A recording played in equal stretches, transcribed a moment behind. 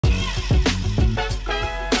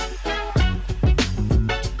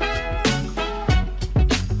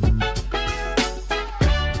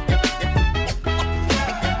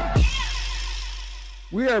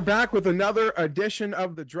are back with another edition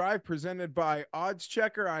of The Drive presented by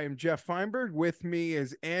Oddschecker. I am Geoff Fienberg. With me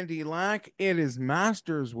is Andy Lack. It is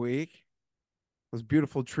Masters Week. Those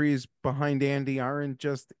beautiful trees behind Andy aren't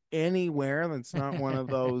just anywhere. That's not one of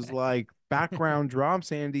those like background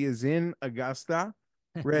drops. Andy is in Augusta,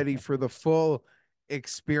 ready for the full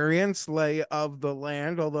experience, lay of the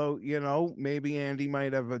land. Although, maybe Andy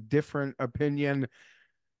might have a different opinion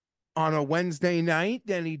on a Wednesday night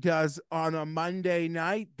than he does on a Monday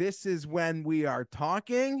night. This is when we are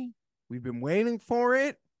talking. We've been waiting for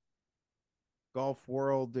it. Golf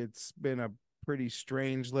world, it's been a pretty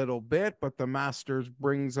strange little bit, but the Masters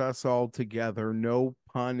brings us all together. No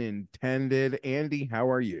pun intended. Andy, how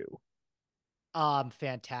are you?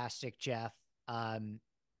 Fantastic, Geoff.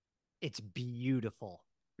 It's beautiful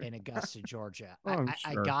in Augusta, Georgia. Oh, I'm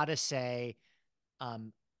I sure. gotta say,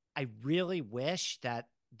 um, I really wish that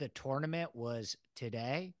the tournament was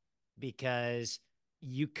today because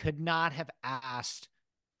you could not have asked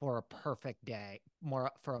for a perfect day,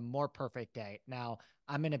 a more perfect day. Now,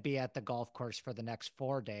 I'm going to be at the golf course for the next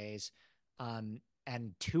 4 days, and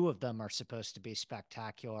two of them are supposed to be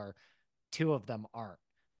spectacular. Two of them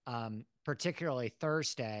aren't. Particularly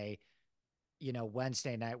Thursday,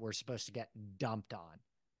 Wednesday night we're supposed to get dumped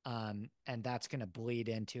on. And that's going to bleed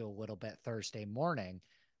into a little bit Thursday morning.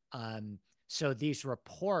 So these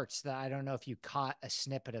reports that I don't know if you caught a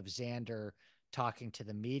snippet of Xander talking to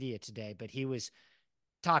the media today, but he was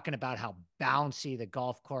talking about how bouncy the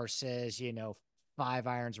golf course is, 5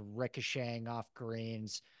 irons ricocheting off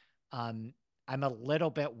greens. I'm a little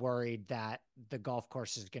bit worried that the golf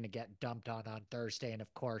course is going to get dumped on Thursday. And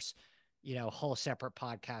of course, whole separate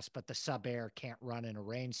podcast, but the sub air can't run in a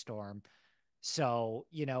rainstorm. So,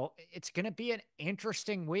 it's going to be an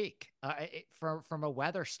interesting week from a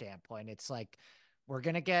weather standpoint. It's like we're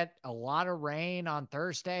going to get a lot of rain on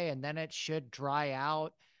Thursday and then it should dry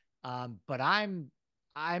out. But I'm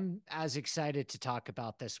as excited to talk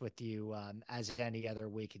about this with you as any other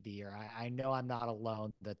week of the year. I know I'm not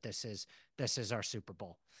alone that this is our Super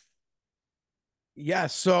Bowl. Yeah,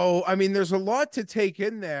 so I mean, there's a lot to take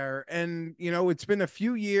in there, and it's been a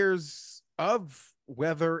few years of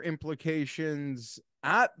weather implications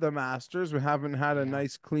at the Masters. We haven't had a Yeah.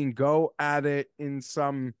 nice clean go at it in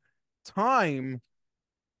some time.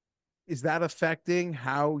 Is that affecting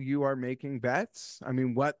how you are making bets? I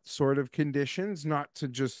mean, what sort of conditions? Not to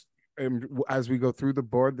just as we go through the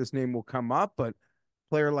board, this name will come up, but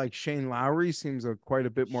player like Shane Lowry seems quite a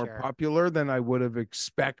bit more Sure. popular than I would have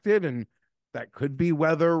expected, and that could be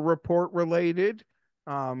weather report related.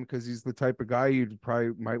 Because he's the type of guy you'd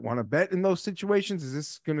probably might want to bet in those situations. Is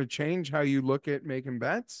this going to change how you look at making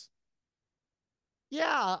bets?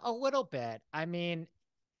 Yeah, a little bit. I mean,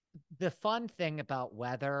 the fun thing about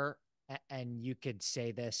weather, and you could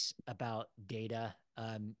say this about data,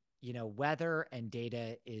 weather and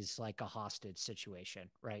data is like a hostage situation,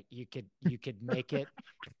 right? You could make it,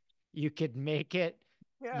 you could make it,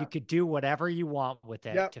 you Yeah. could do whatever you want with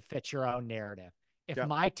it Yep. to fit your own narrative. If Yep.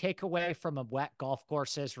 my takeaway from a wet golf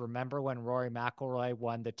course is remember when Rory McIlroy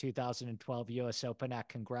won the 2012 US Open at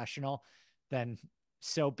Congressional, then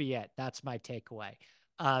so be it. That's my takeaway.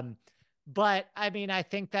 Um, but I mean, I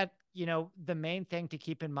think that the main thing to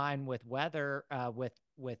keep in mind with weather,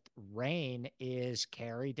 with rain, is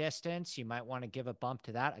carry distance. You might want to give a bump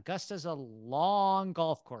to that. Augusta's a long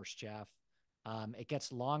golf course, Geoff. It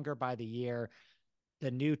gets longer by the year. The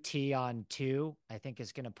new tee on two, I think,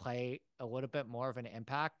 is going to play a little bit more of an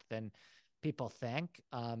impact than people think.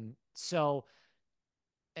 So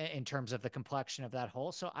in terms of the complexion of that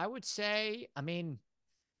hole, so I would say, I mean,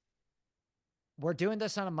 we're doing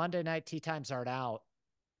this on a Monday night. Tee times aren't out.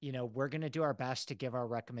 We're going to do our best to give our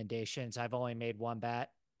recommendations. I've only made one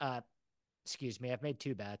bet. Uh, excuse me. I've made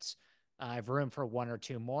two bets. I have room for one or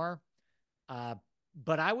two more. Uh,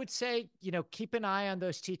 but I would say, keep an eye on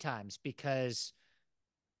those tee times because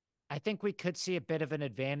I think we could see a bit of an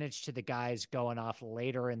advantage to the guys going off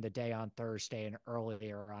later in the day on Thursday and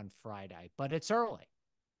earlier on Friday, but it's early.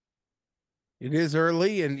 It is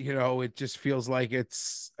early, and it just feels like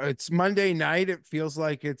it's Monday night. It feels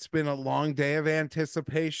like it's been a long day of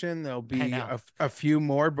anticipation. There'll I be know. a few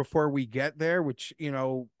more before we get there, which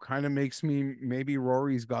kind of makes me maybe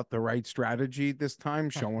Rory's got the right strategy this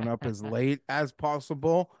time, showing up as late as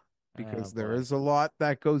possible, Oh because there boy. is a lot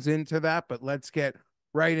that goes into that. But let's get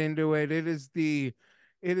right into it. It is the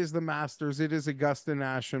Masters. It is Augusta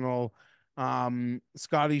National.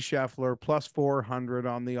 Scotty Scheffler plus 400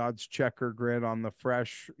 on the odds checker grid on the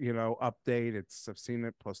fresh update. I've seen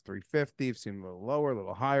it plus 350. I've seen a little lower, a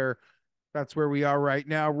little higher. That's where we are right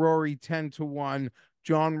now. Rory 10 to 1,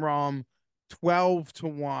 John Rahm 12 to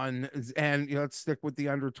 1. And let's stick with the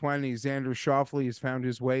under 20. Xander Schauffele has found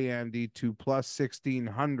his way, Andy, to plus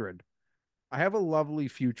 1,600. I have a lovely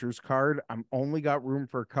futures card. I'm only got room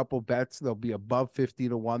for a couple bets. They'll be above 50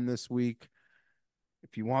 to 1 this week.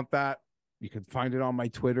 If you want that, you can find it on my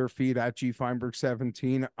Twitter feed at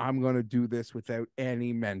gfeinberg17. I'm going to do this without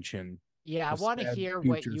any mention Yeah, I of want to said hear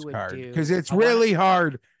what you futures would card because do. it's I want to, really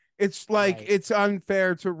hard. It's like right. it's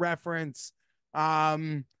unfair to reference.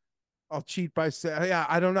 I'll cheat by saying, yeah,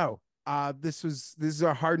 I don't know. This is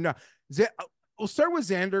a hard no. We'll start with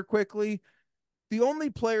Xander quickly. The only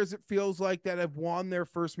players it feels like that have won their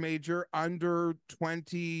first major under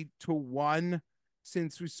 20 to 1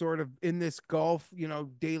 since we sort of in this golf,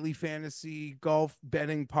 daily fantasy golf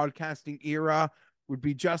betting podcasting era would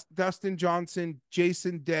be just Dustin Johnson,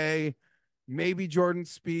 Jason Day, maybe Jordan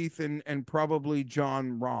Spieth, and probably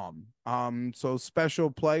John Rahm. So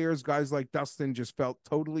special players, guys like Dustin just felt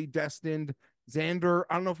totally destined. Xander,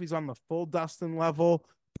 I don't know if he's on the full Dustin level,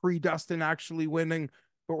 pre-Dustin actually winning,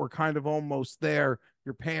 but we're kind of almost there.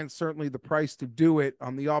 You're paying certainly the price to do it.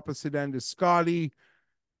 On the opposite end is Scotty.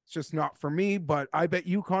 It's just not for me, but I bet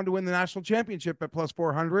UConn to win the national championship at plus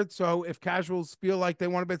 400. So if casuals feel like they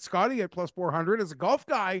want to bet Scotty at plus 400 as a golf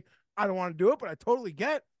guy, I don't want to do it, but I totally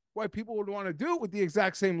get why people would want to do it with the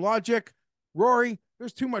exact same logic. Rory,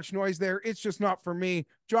 there's too much noise there. It's just not for me.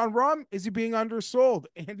 John Rahm, is he being undersold?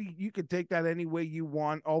 Andy, you could take that any way you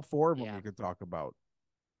want. All four of them Yeah. you could talk about.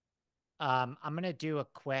 I'm going to do a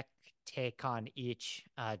quick take on each,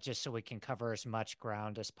 just so we can cover as much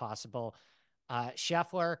ground as possible.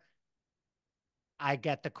 Scheffler, I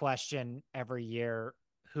get the question every year,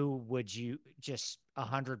 who would you just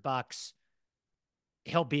 $100?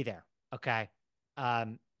 He'll be there. Okay.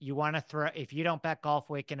 You want to throw, if you don't bet golf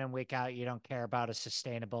week in and week out, you don't care about a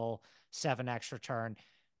sustainable 7x return.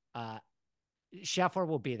 Scheffler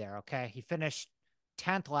will be there. Okay. He finished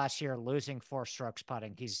 10th last year, losing 4 strokes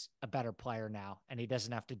putting. He's a better player now, and he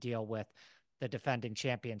doesn't have to deal with the defending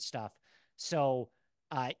champion stuff. So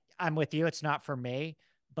I'm with you. It's not for me,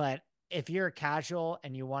 but if you're a casual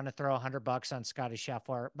and you want to throw $100 on Scotty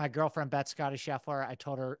Scheffler, my girlfriend bets Scotty Scheffler. I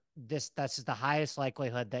told her this is the highest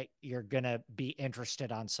likelihood that you're going to be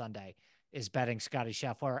interested on Sunday is betting Scotty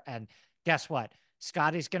Scheffler. And guess what?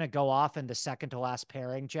 Scotty's going to go off in the second to last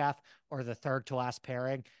pairing, Geoff, or the third to last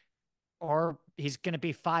pairing, or he's going to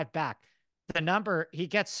be 5 back. The number he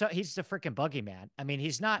gets, so he's the freaking boogeyman. I mean,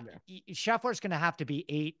 he's not. Yeah. Scheffler's going to have to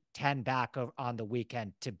be 8-10 back on the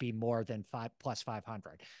weekend to be more than 5 plus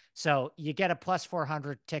 500. So you get a plus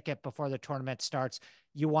 400 ticket before the tournament starts.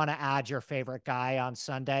 You want to add your favorite guy on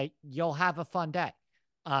Sunday. You'll have a fun day.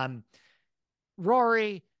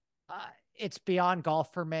 Rory, it's beyond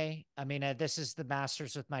golf for me. I mean, this is the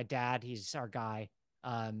Masters with my dad. He's our guy.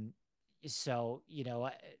 So,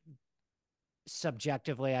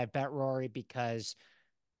 subjectively, I bet Rory because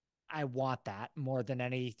I want that more than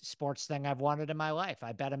any sports thing I've wanted in my life.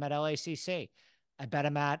 I bet him at LACC. I bet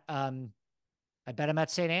him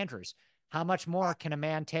at St. Andrews. How much more can a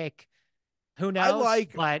man take? Who knows?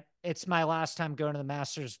 But it's my last time going to the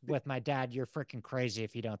Masters with my dad. You're freaking crazy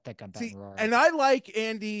if you don't think I'm betting Rory. And I like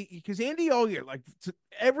Andy because Andy all year, like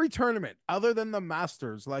every tournament other than the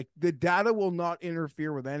Masters, like the data will not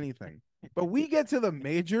interfere with anything. But we get to the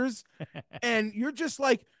majors and you're just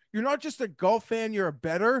like, you're not just a golf fan, you're a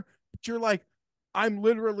bettor, but you're like, I'm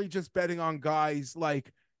literally just betting on guys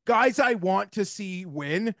I want to see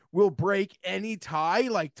win will break any tie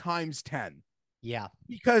like times 10. Yeah.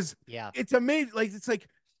 Because it's amazing. Like, it's like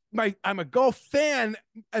I'm a golf fan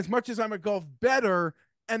as much as I'm a golf bettor,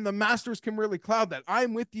 and the Masters can really cloud that.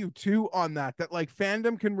 I'm with you too on that like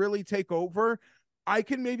fandom can really take over. I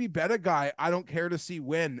can maybe bet a guy I don't care to see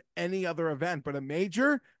win any other event, but a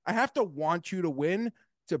major, I have to want you to win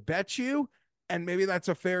to bet you. And maybe that's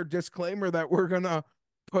a fair disclaimer that we're going to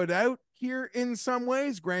put out here in some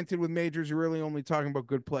ways. Granted, with majors, you're really only talking about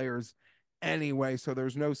good players anyway, so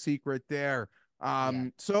there's no secret there.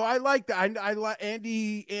 So I like that. I like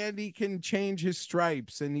Andy can change his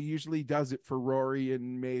stripes, and he usually does it for Rory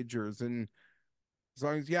and majors. And as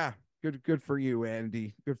long as, good for you,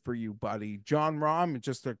 Andy. Good for you, buddy. John Rahm,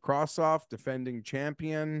 just a cross off defending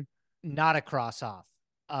champion. Not a cross off.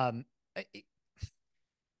 Can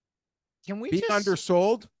we being just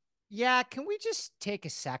undersold? Yeah, can we just take a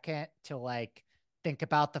second to think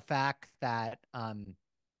about the fact that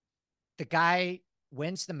the guy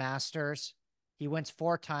wins the Masters. He wins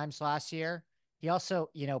 4 times last year. He also,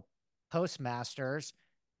 post Masters,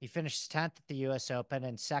 he finishes 10th at the US Open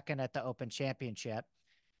and 2nd at the Open Championship.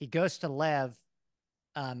 He goes to Liv,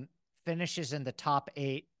 finishes in the top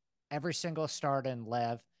 8 every single start in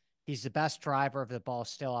Liv. He's the best driver of the ball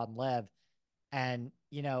still on Liv. and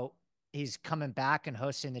he's coming back and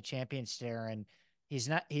hosting the Champions Dinner, and he's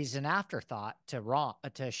an afterthought to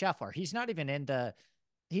Scheffler. He's not even in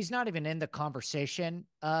the conversation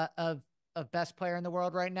of best player in the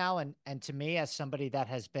world right now. And to me, as somebody that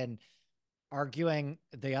has been arguing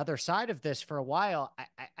the other side of this for a while,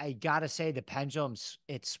 I gotta say the pendulum's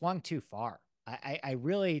it swung too far. I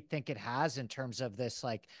really think it has, in terms of this,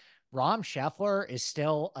 like, Rahm Scheffler is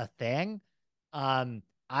still a thing.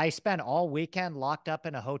 I spent all weekend locked up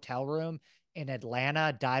in a hotel room in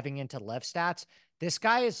Atlanta diving into live stats. This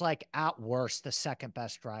guy is, like, at worst the second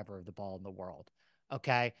best driver of the ball in the world.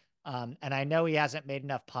 Okay. And I know he hasn't made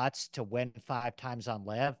enough putts to win 5 times on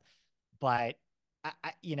live, but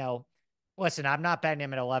listen, I'm not betting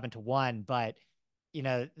him at 11-1, but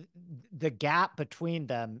the gap between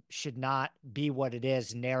them should not be what it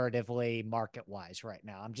is narratively market wise right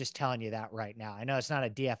now. I'm just telling you that right now. I know it's not a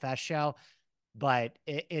DFS show, but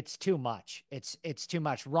it's too much. It's too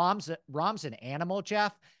much. Rahm's an animal,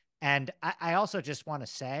 Geoff. And I also just want to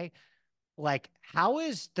say, like, how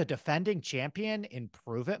is the defending champion in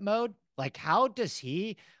prove it mode? Like, how does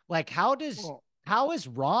he, like, how is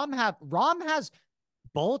Rahm has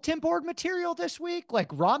bulletin board material this week? Like,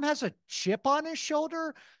 Rahm has a chip on his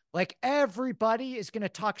shoulder. Like, everybody is going to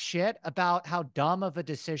talk shit about how dumb of a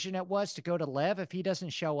decision it was to go to live if he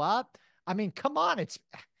doesn't show up. I mean, come on. It's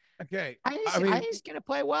okay. he's going to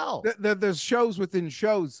play well. There's shows within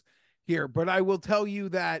shows here, but I will tell you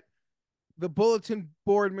that the bulletin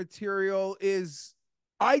board material is,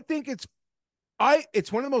 I think it's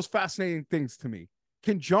one of the most fascinating things to me.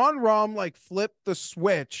 Can Jon Rahm, like, flip the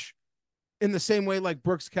switch in the same way like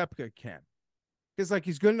Brooks Koepka can? Because, like,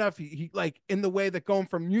 he's good enough. He like, in the way that going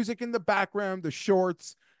from music in the background, the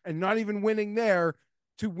shorts, and not even winning there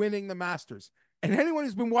to winning the Masters. And anyone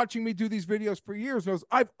who's been watching me do these videos for years knows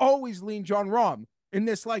I've always leaned Jon Rahm in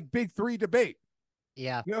this, like, big three debate.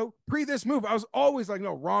 Yeah. Pre this move, I was always like,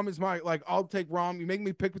 no, Rahm is my, like, I'll take Rahm. You make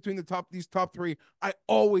me pick between these top three. I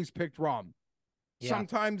always picked Rahm. Yeah.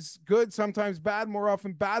 Sometimes good, sometimes bad, more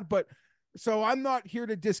often bad. But so I'm not here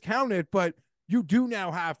to discount it, but you do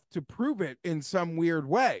now have to prove it in some weird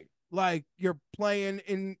way. Like, you're playing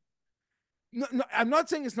in, no, I'm not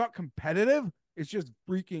saying it's not competitive. It's just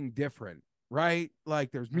freaking different, right?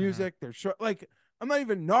 Like, there's music, there's like, I'm not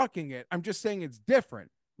even knocking it. I'm just saying it's different.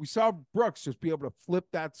 We saw Brooks just be able to flip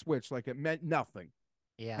that switch like it meant nothing.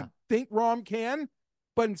 Yeah. I think Rahm can,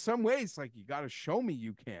 but in some ways, like, you got to show me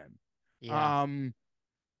you can. Yeah.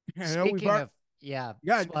 Speaking of, yeah,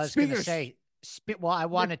 yeah. well, I was going to say, well, I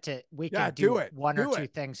wanted to, we can do one or two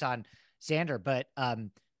things on Xander, but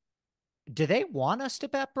do they want us to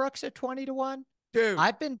bet Brooks at 20-1? Dude,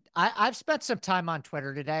 I've spent some time on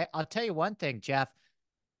Twitter today. I'll tell you one thing, Geoff.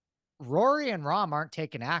 Rory and Rahm aren't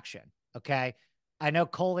taking action. Okay. I know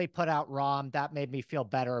Coley put out Rahm. That made me feel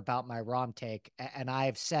better about my Rahm take. And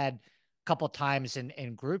I've said a couple times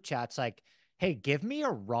in group chats, like, hey, give me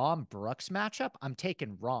a Rahm Brooks matchup. I'm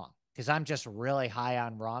taking Rahm because I'm just really high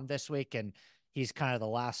on Rahm this week, and he's kind of the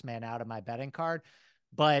last man out of my betting card.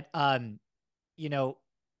 But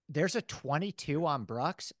there's a 22 on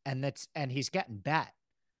Brooks, and he's getting bet.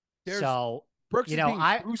 So Brooks is being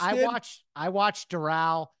I boosted. I watched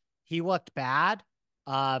Doral. He looked bad.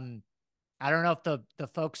 I don't know if the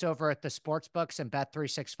folks over at the sports books and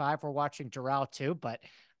Bet365 were watching Doral too, but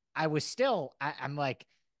I was still, I'm like,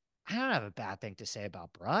 I don't have a bad thing to say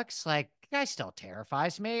about Brooks. Like, the guy still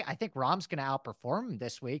terrifies me. I think Rahm's going to outperform him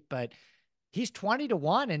this week, but he's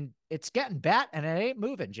 20-1 and it's getting bet and it ain't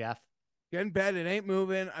moving, Geoff. Getting bet, it ain't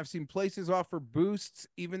moving. I've seen places offer boosts,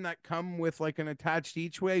 even that come with, like, an attached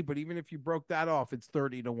each way. But even if you broke that off, it's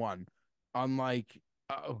 30-1. On, like,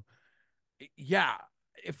 yeah.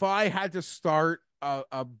 If I had to start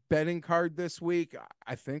a betting card this week,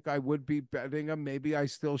 I think I would be betting him. Maybe I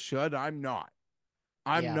still should. I'm not.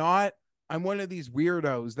 I'm one of these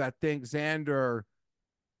weirdos that think Xander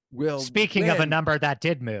will Speaking win. of a number that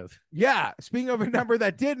did move. Yeah. Speaking of a number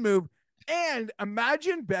that did move. And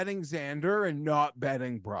imagine betting Xander and not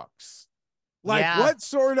betting Brooks. Like, what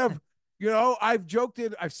sort of, I've joked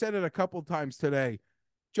it. I've said it a couple times today.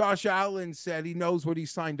 Josh Allen said he knows what he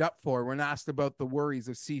signed up for when asked about the worries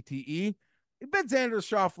of CTE. He bet Xander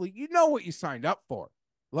Schauffele, you know what you signed up for.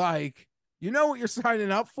 Like, you know what you're signing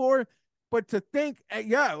up for. But to think,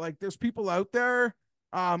 like, there's people out there.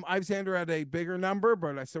 I've Xander at a bigger number,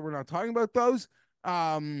 but I said we're not talking about those.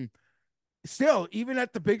 Still, even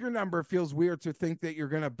at the bigger number, it feels weird to think that you're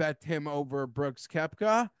going to bet him over Brooks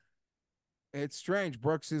Koepka. It's strange.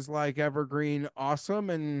 Brooks is, like, evergreen awesome,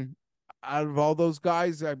 and out of all those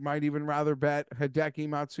guys, I might even rather bet Hideki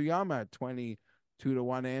Matsuyama at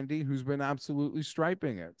 22-1, Andy, who's been absolutely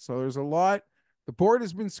striping it. So there's a lot The board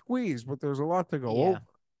has been squeezed, but there's a lot to go Yeah. over.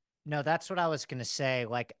 No, that's what I was gonna say.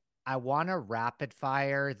 Like, I want to rapid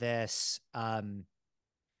fire this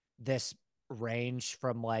range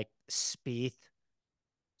from like Spieth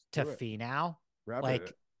to Do it. Finau. Rabbit it.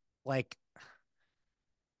 Like, like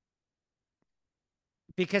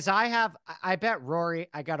because I bet Rory,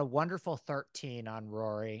 I got a wonderful 13 on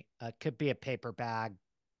Rory. Could be a paper bag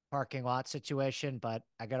parking lot situation, but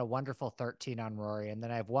I got a wonderful 13 on Rory. And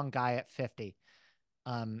then I have one guy at 50.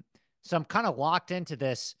 Um, so I'm kind of locked into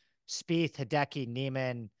this Spieth, Hideki,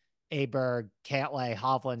 Neiman, Aberg, Cantlay,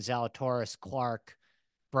 Hovland, Zalatoris, Clark,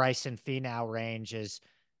 Bryson, Finau range is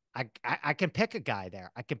I can pick a guy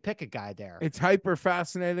there. I can pick a guy there. It's hyper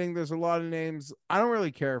fascinating. There's a lot of names. I don't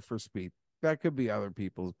really care for speed. That could be other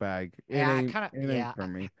people's bag. It Yeah, I ain't kind of it ain't yeah. for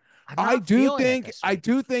me. I'm not feeling it this I week.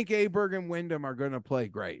 do think Aberg and Wyndham are gonna play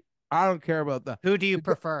great. I don't care about Who do you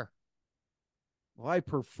prefer? well, I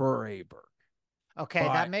prefer Aberg, Okay,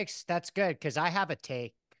 but that's good because I have a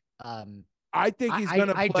take. I think he's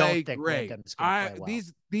gonna I don't play think great. Wyndham's gonna I play well.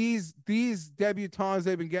 these debutants,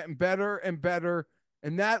 they've been getting better and better,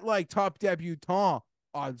 and that like top debutant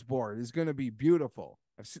odds board is gonna be beautiful.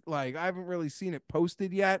 Like I haven't really seen it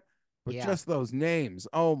posted yet, but Yeah. just those names,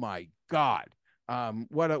 oh my god.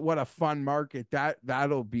 What a fun market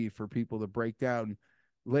that'll be for people to break down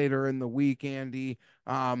later in the week, Andy.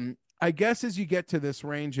 I guess as you get to this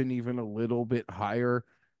range and even a little bit higher,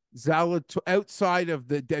 outside of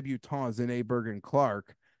the debutantes in Aberg and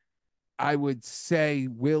Clark, I would say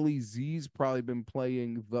Willie Z's probably been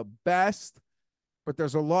playing the best, but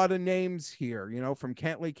there's a lot of names here, from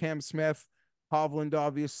Cantley, Cam Smith, Hovland,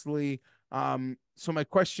 obviously. So my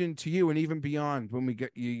question to you, and even beyond, when we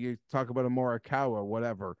get you talk about a Morikawa,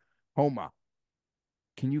 whatever, Homa,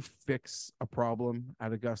 can you fix a problem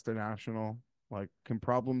at Augusta National? Like, can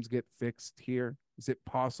problems get fixed here? Is it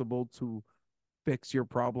possible to fix your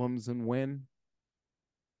problems and win?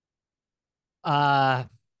 Uh,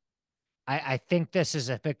 I think this is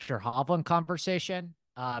a Victor Hovland conversation.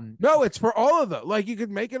 No, it's for all of them. Like you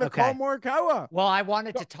could make it a call Okay. Morikawa. Well, I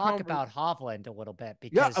wanted to talk Conver- about Hovland a little bit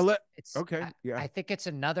yeah, because okay, yeah. I think it's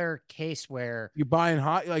another case where You buying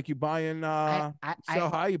high, like you buying I I I sell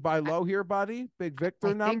high, you buy I, low here, buddy. Big I Victor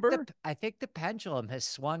think number. the pendulum has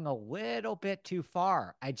swung a little bit too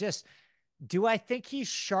far. Do I think he's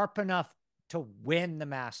sharp enough to win the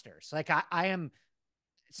Masters? Like I am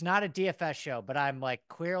it's not a DFS show, but I'm like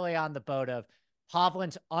clearly on the boat of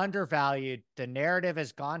Hovland's undervalued. The narrative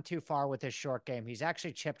has gone too far with his short game. He's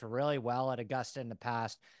actually chipped really well at Augusta in the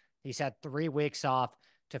past. He's had 3 weeks off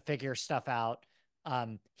to figure stuff out.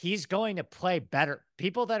 He's going to play better.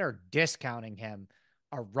 People that are discounting him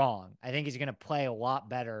are wrong. I think he's going to play a lot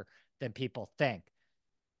better than people think.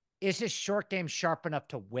 Is his short game sharp enough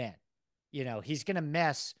to win? He's going to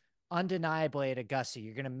miss undeniably at Augusta.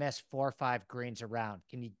 You're going to miss 4 or 5 greens around.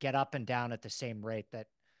 Can you get up and down at the same rate that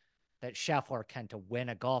Scheffler can to win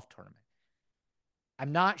a golf tournament?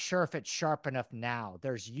 I'm not sure if it's sharp enough now.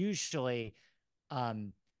 There's usually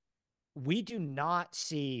we do not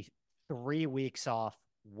see 3 weeks off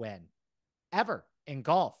win ever in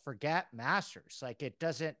golf. Forget Masters. Like it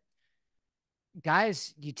doesn't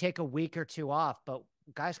guys, you take a week or two off, but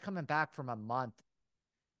guys coming back from a month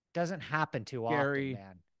doesn't happen too often, Scary,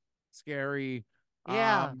 man. scary.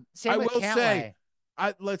 Yeah. Same I with will say, Cantlay.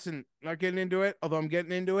 I listen, not getting into it, although I'm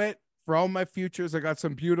getting into it. For all my futures, I got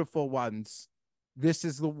some beautiful ones. This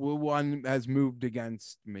is the one that has moved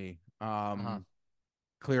against me. Uh-huh.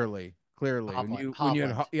 Clearly.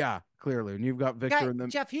 Hovland. Yeah, clearly. When you've got Victor Guy, in the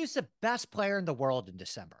Geoff, he's the best player in the world in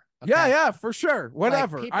December. yeah, Okay. yeah, for sure. Like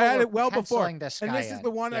Whatever. I people had were it well before. penciling this And guy this is the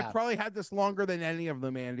in. one I Yeah. probably had this longer than any of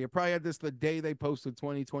them, Andy. I probably had this the day they posted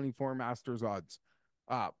 2024 Masters odds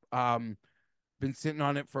up. Been sitting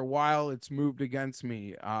on it for a while. It's moved against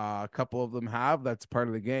me. A couple of them have. That's part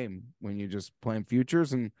of the game when you're just playing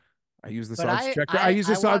futures. And I use this But odds checker. I use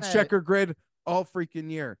I this want odds to checker grid all freaking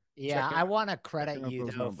year. yeah, I want to Checking credit out you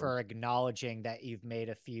those though numbers. for acknowledging that you've made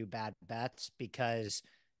a few bad bets because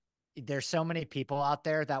there's so many people out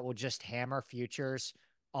there that will just hammer futures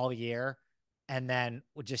all year and then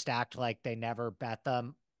will just act like they never bet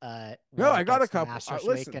them No, when I it got a gets to couple. Masters week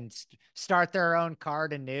Listen, and start their own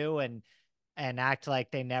card anew and act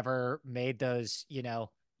like they never made those,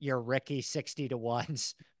 your Ricky 60 to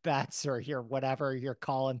ones bets or your whatever you're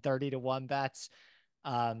calling 30 to 1 bets,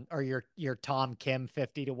 or your Tom Kim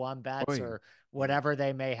 50 to 1 bets boy, or whatever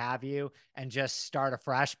they may have you and just start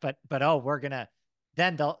afresh. But oh, we're gonna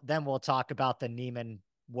then we'll talk about the Neiman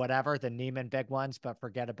whatever the Neiman big ones, but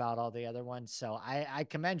forget about all the other ones. So I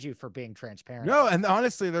commend you for being transparent No, about and that.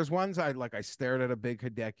 honestly, there's ones I like. I stared at a big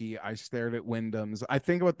Hideki. I stared at Wyndham's. I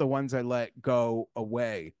think about the ones I let go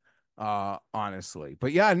away, honestly.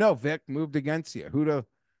 But yeah, no, Vic moved against you. Who'd have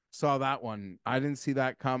saw that one? I didn't see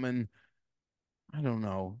that coming. I don't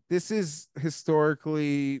know. This is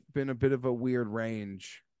historically been a bit of a weird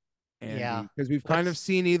range, Yeah. Andy, because we've kind of What's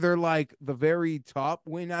seen either like the very top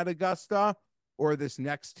win at Augusta or this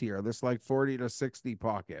next tier, this like 40 to 60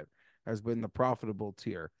 pocket has been the profitable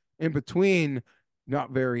tier. In between, not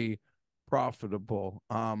very profitable.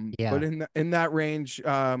 But yeah. in that range,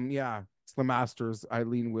 yeah, it's the Masters. I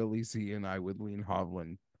lean Willie Z and I would lean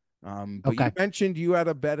Hovland. But you Okay. mentioned you had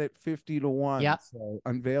a bet at 50 to 1, Yep. so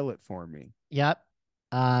unveil it for me. Yep.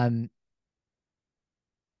 Um,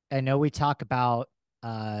 I know we talk about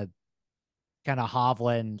uh kind of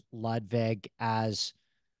Hovland, Ludwig as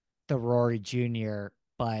the Rory Jr.,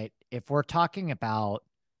 but if we're talking about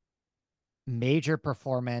major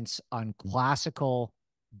performance on classical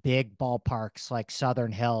big ballparks like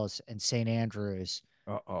Southern Hills and St. Andrews,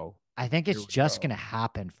 Uh-oh. I think Here it's we just going go. to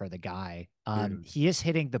happen for the guy. It is. He is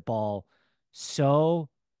hitting the ball so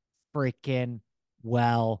freaking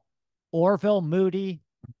well. Orville Moody,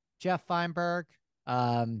 Jeff Fienberg.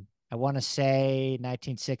 I want to say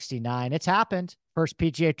 1969. It's happened. First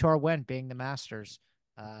PGA Tour win being the Masters.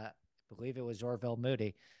 I believe it was Orville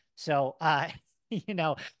Moody. So, you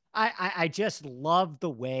know, I just love the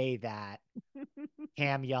way that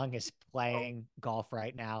Cam Young is playing golf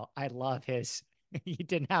right now. I love his. You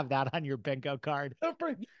didn't have that on your bingo card.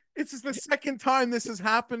 This is the second time this has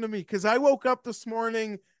happened to me because I woke up this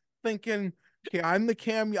morning thinking, okay, I've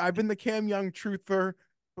been the Cam Young truther,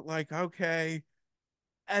 but like, okay.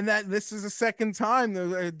 And that this is the second time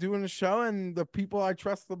they're doing a show, and the people I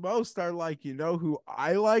trust the most are like, you know who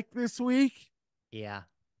I like this week? Yeah.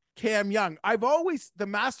 Cam Young. The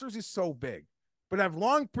Masters is so big, but I've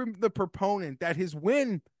long been the proponent that his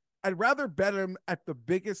win, I'd rather bet him at the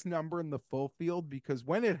biggest number in the full field because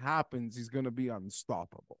when it happens, he's going to be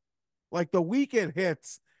unstoppable. Like the week it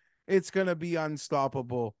hits, it's going to be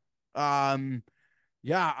unstoppable. Um,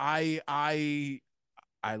 yeah, I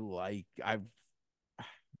like, I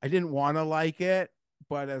didn't want to like it,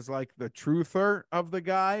 but as like the truther of the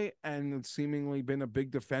guy and seemingly been a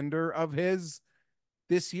big defender of his,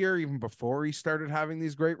 this year, even before he started having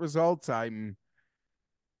these great results, I'm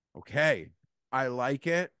okay. I like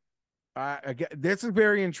it. Again, this is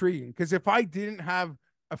very intriguing because if I didn't have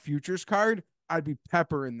a futures card, I'd be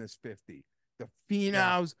peppering this 50. The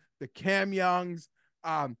Yeah. Finaus, the Cam Youngs,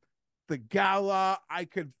 um, the Gala, I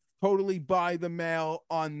could totally buy the mail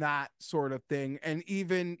on that sort of thing. And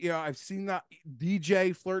even, I've seen that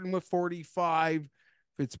DJ flirting with 45,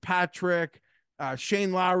 Fitzpatrick,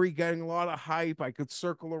 Shane Lowry getting a lot of hype. I could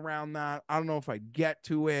circle around that. I don't know if I'd get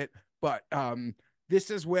to it, but this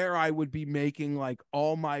is where I would be making like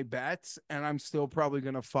all my bets, and I'm still probably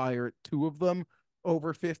going to fire two of them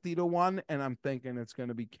over 50 to 1. And I'm thinking it's going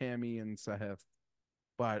to be Cammy and Sahith.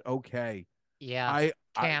 But okay. Yeah. I,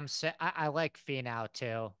 I like Finau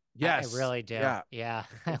too. I yes. really do. Yeah. Yeah.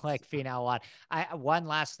 I It's like Finau a lot. One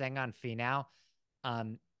last thing on Finau.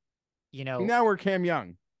 Um, you know, now we're Cam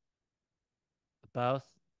Young. both.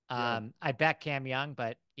 Yeah. I bet Cam Young,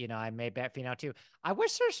 but I may bet Finau too. I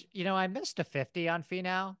wish I missed a 50 on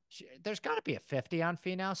Finau. There's got to be a 50 on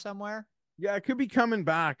Finau somewhere. Yeah, it could be coming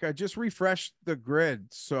back. I just refreshed the grid.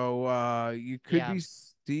 So you could Yeah. be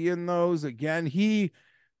seeing those again.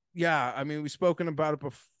 Yeah, I mean, we've spoken about it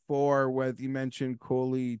before, whether you mentioned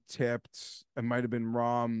Coley tipped. It might have been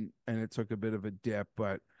Rom and it took a bit of a dip,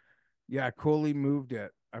 but yeah, Coley moved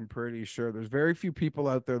it. I'm pretty sure there's very few people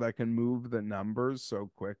out there that can move the numbers so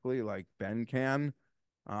quickly like Ben can.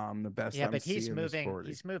 The best Yeah, I'm but seeing is 40.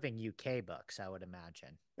 he's moving UK books, I would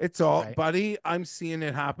imagine. It's all, Right? buddy. I'm seeing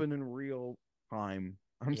it happen in real time.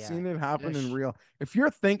 I'm Yeah. seeing it happen in There's real. If you're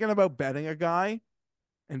thinking about betting a guy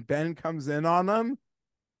and Ben comes in on them,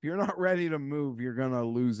 if you're not ready to move, you're gonna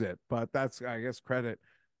lose it. But that's, I guess, credit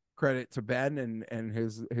to Ben and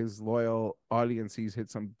his loyal audience. He's hit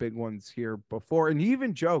some big ones here before, and he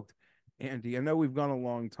even joked, Andy. I know we've gone a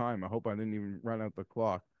long time. I hope I didn't even run out the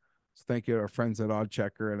clock. So thank you to our friends at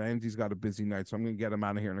Oddchecker. And Andy's got a busy night, so I'm gonna get him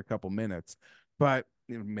out of here in a couple minutes. But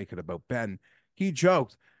make it about Ben. He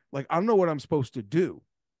joked like, I don't know what I'm supposed to do.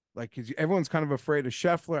 Like, cause everyone's kind of afraid of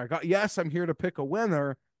Scheffler. Yes, I'm here to pick a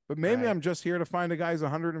winner, but maybe right. I'm just here to find a guy's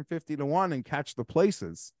 150 to 1 and catch the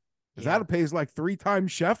places because Yeah. that pays like 3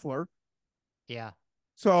 times Scheffler. Yeah.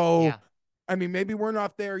 So, Yeah. I mean, maybe we're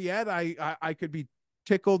not there yet. I could be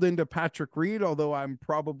tickled into Patrick Reed, although I'm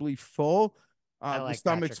probably full. I The like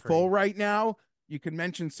stomach's Patrick full Reed. right now. You can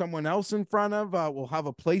mention someone else in front of. We'll have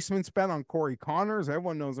a placement bet on Corey Connors.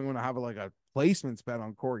 Everyone knows I'm going to have like a placement bet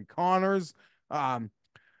on Corey Connors. Um,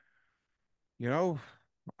 you know,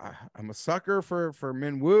 I'm a sucker for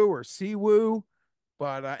Min Woo or Si Woo,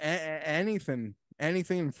 but anything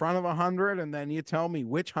in front of 100, and then you tell me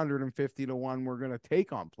which 150 to 1 we're going to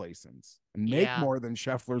take on placements and make Yeah. more than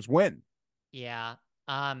Scheffler's win. Yeah.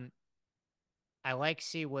 I like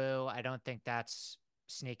Siwoo. I don't think that's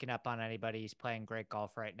sneaking up on anybody. He's playing great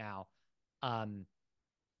golf right now. Um,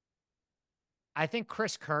 I think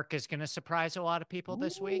Chris Kirk is going to surprise a lot of people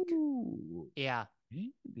this week. Ooh, Yeah.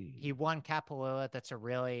 Andy. He won Kapalua. That's a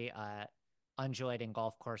really undulating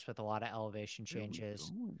golf course with a lot of elevation Where are we changes.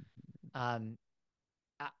 going? Um,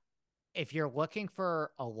 uh, if you're looking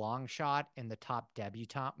for a long shot in the top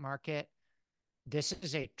debutante market, this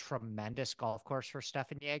is a tremendous golf course for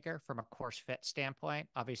Stefan Jaeger from a course fit standpoint.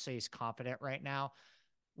 Obviously, he's confident right now.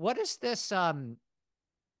 What is this?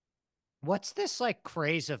 What's this like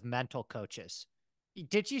craze of mental coaches?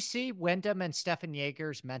 Did you see Wyndham and Stefan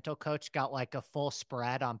Jaeger's mental coach got like a full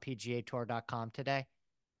spread on PGAtour.com today?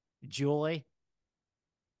 Julie,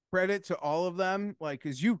 Credit to all of them. Like,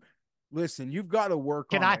 cause you listen, you've got to work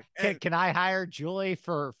can on I it. can I hire Julie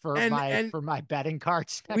for And for my betting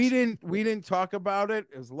cards we next didn't week? we didn't talk about it.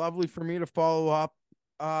 It was lovely for me to follow up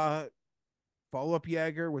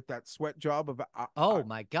Jaeger with that sweat job of Oh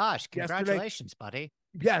my gosh! yesterday. Congratulations, buddy.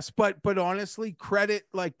 Yes, but honestly, credit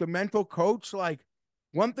like the mental coach. Like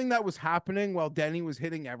one thing that was happening while Denny was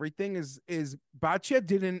hitting everything is Baccia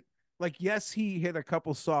didn't like. Yes, he hit a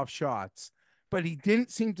couple soft shots, but he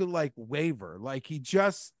didn't seem to like waver. Like he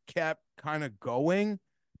just kept kind of going.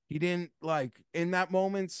 He didn't like in that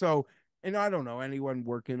moment. So, and I don't know anyone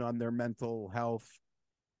working on their mental health.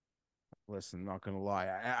 Listen, not gonna lie,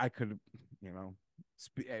 I could, you know,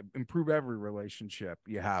 improve every relationship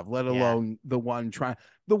you have, let Yeah, alone the one trying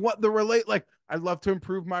the relate. Like, I'd love to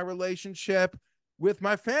improve my relationship with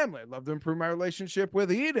my family. I'd love to improve my relationship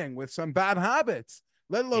with eating, with some bad habits,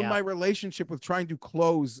 let alone yeah, my relationship with trying to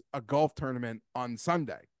close a golf tournament on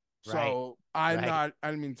Sunday. right, So I'm right. not.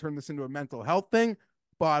 I didn't mean turn this into a mental health thing,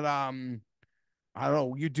 but I don't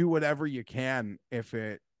know. You do whatever you can if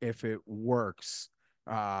it works.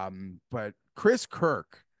 But Chris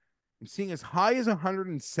Kirk, I'm seeing as high as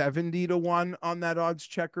 170 to 1 on that odds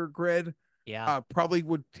checker grid. Yeah, Probably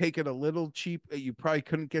would take it a little cheap. You probably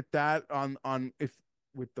couldn't get that on if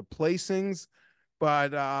with the placings.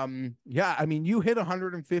 But yeah, I mean, you hit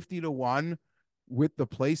 150 to 1 with the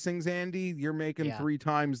placings, Andy. You're making yeah, 3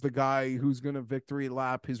 times the guy who's going to victory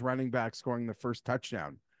lap his running back scoring the first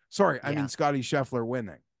touchdown. Sorry, I mean yeah, Scotty Scheffler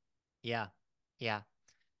winning. yeah, yeah.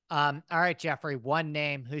 All right, Jeffrey, one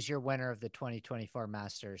name. Who's your winner of the 2024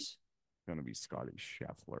 Masters? Going to be Scotty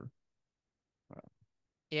Scheffler.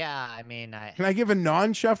 Yeah, I mean, I Can I give a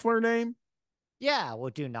non-Scheffler name? yeah, we'll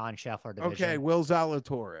do non-Scheffler Okay, division. Will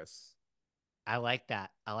Zalatoris. I like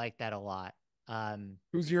that. I like that a lot. Um,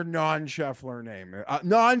 Who's your non-Scheffler name?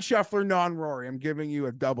 Non-Scheffler, non-Rory. I'm giving you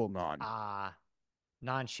a double non. uh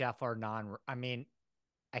non-Scheffler, non. I mean,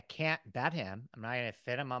 I can't bet him. I'm not gonna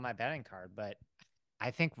fit him on my betting card, but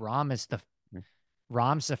I think Rom's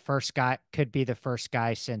the first guy. Could be the first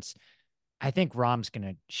guy since I think Rom's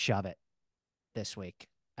gonna shove it this week.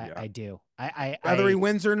 Yeah. I do. I Whether he I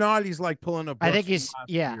wins or not, he's like pulling a I Brooks think from he's last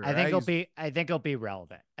yeah. year. Right? He's I think he'll be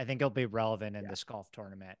relevant. I think he'll be relevant in yeah. this golf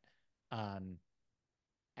tournament. Um,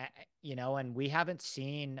 you know, and we haven't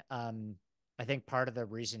seen. I think part of the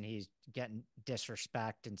reason he's getting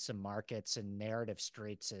disrespect in some markets and narrative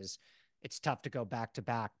streets is it's tough to go back to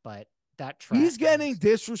back, but that trend. He's getting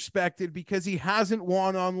disrespected because he hasn't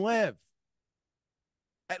won on live.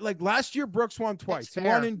 Like last year, Brooks won It's twice. He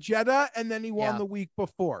won fair. in Jeddah and then he won Yeah, the week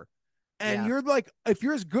before. And yeah, you're like, if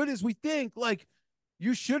you're as good as we think, like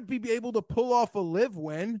you should be able to pull off a live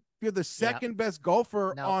win. You're the yeah. second best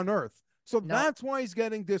golfer No, on earth. So no. that's why he's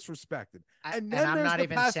getting disrespected. And And then I'm there's not the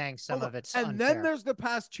even past, saying some hold on. of it's And then unfair. there's the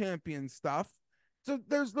past champion stuff. So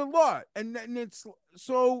there's the law. And it's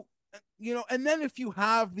so, and then if you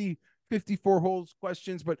have the 54 holes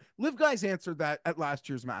questions, but Live Guys answered that at last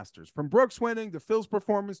year's Masters. From Brooks winning to Phil's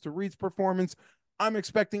performance to Reed's performance, I'm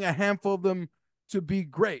expecting a handful of them to be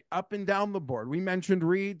great up and down the board. We mentioned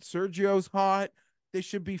Reed, Sergio's hot. They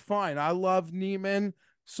should be fine. I love Neiman.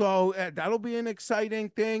 So that'll be an exciting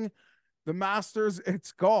thing. The Masters,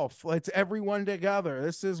 it's golf. Let's everyone together.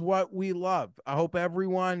 This is what we love. I hope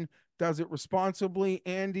everyone does it responsibly.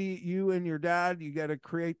 Andy, you and your dad, you got to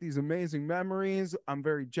create these amazing memories. I'm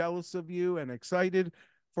very jealous of you and excited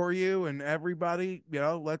for you and everybody.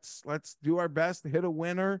 Let's do our best to hit a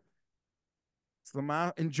winner. It's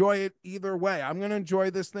enjoy it either way. I'm going to enjoy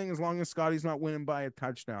this thing as long as Scotty's not winning by a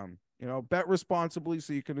touchdown. Bet responsibly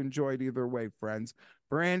so you can enjoy it either way, friends.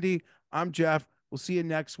 For Andy, I'm Geoff. We'll see you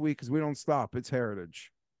next week because we don't stop. It's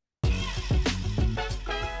Heritage.